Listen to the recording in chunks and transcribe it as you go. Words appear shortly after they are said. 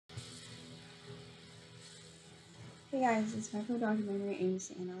Hey guys, this micro-documentary aims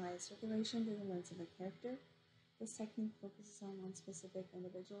to analyze circulation through the lens of a character. This technique focuses on one specific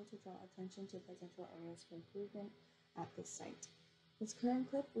individual to draw attention to potential areas for improvement at this site. This current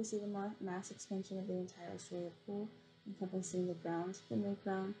clip, we see the mass expansion of the entire Astoria pool, encompassing the ground, the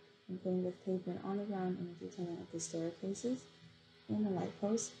mid-ground, including the pavement on the ground and the detailing of the staircases and the light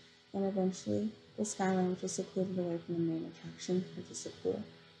posts, and eventually the skyline, which is secluded away from the main attraction, which is the pool.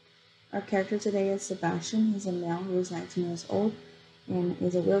 Our character today is Sebastian. He's a male who is 19 years old and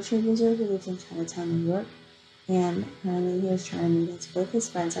is a wheelchair user who lives in Chinatown, New York. And currently he is trying to meet with his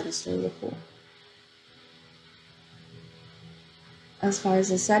friends at Astoria Pool. As far as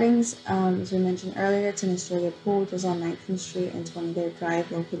the settings, as we mentioned earlier, it's an Astoria Pool, which is on 19th Street and 23rd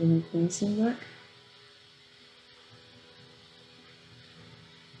Drive, located in Queens, New York.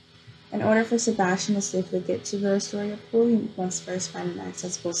 In order for Sebastian to safely get to the Astoria Pool, he must first find an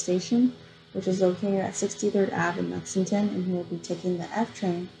accessible station, which is located at 63rd Ave in Lexington, and he will be taking the F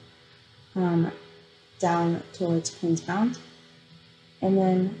train down towards Queensbound. And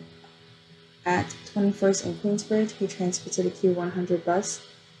then at 21st and Queensbridge, he transfers to the Q100 bus,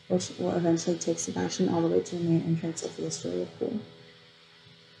 which will eventually take Sebastian all the way to the main entrance of the Astoria Pool.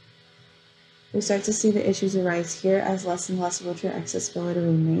 We start to see the issues arise here as less and less wheelchair accessibility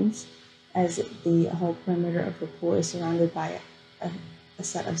remains, as the whole perimeter of the pool is surrounded by a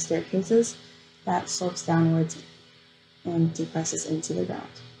set of staircases that slopes downwards and depresses into the ground.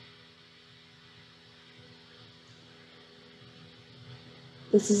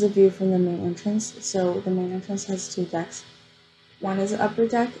 This is a view from the main entrance. So the main entrance has two decks. One is the upper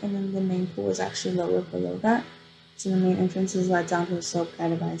deck, and then the main pool is actually lower below that. So the main entrance is led down to a slope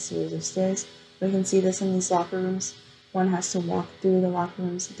guided by a series of stairs. We can see this in these locker rooms. One has to walk through the locker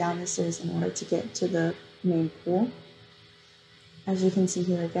rooms down the stairs in order to get to the main pool. As you can see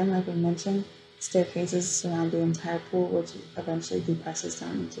here again, like I mentioned, staircases surround the entire pool, which eventually depresses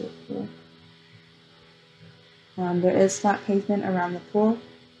down into the pool. There is flat pavement around the pool,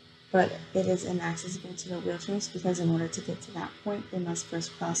 but it is inaccessible to the wheelchairs because in order to get to that point, they must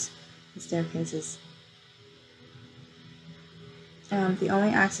first cross the staircases. The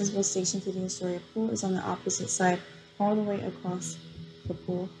only accessible station to the Astoria Pool is on the opposite side, all the way across the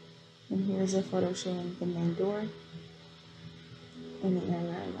pool. And here's a photo showing the main door and the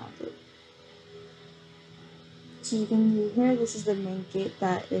area around it. So you can see here, this is the main gate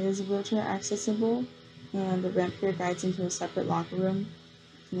that is wheelchair accessible, and the ramp here guides into a separate locker room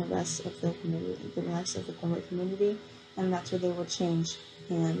from the rest of the community, the rest of the public community, and that's where they will change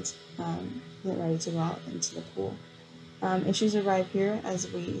and get ready to go out into the pool. Issues arrive here,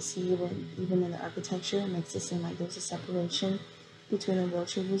 as we see even in the architecture, it makes it seem like there's a separation between the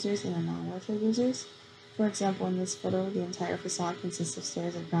wheelchair users and the non-wheelchair users. For example, in this photo, the entire facade consists of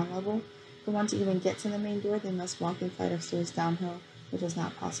stairs at ground level. For one to even get to the main door, they must walk a flight of stairs downhill, which is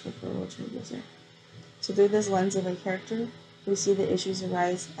not possible for a wheelchair user. So through this lens of a character, we see the issues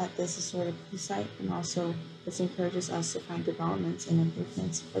arise at this Astoria Pool site, and also this encourages us to find developments and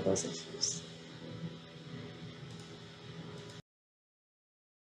improvements for those issues.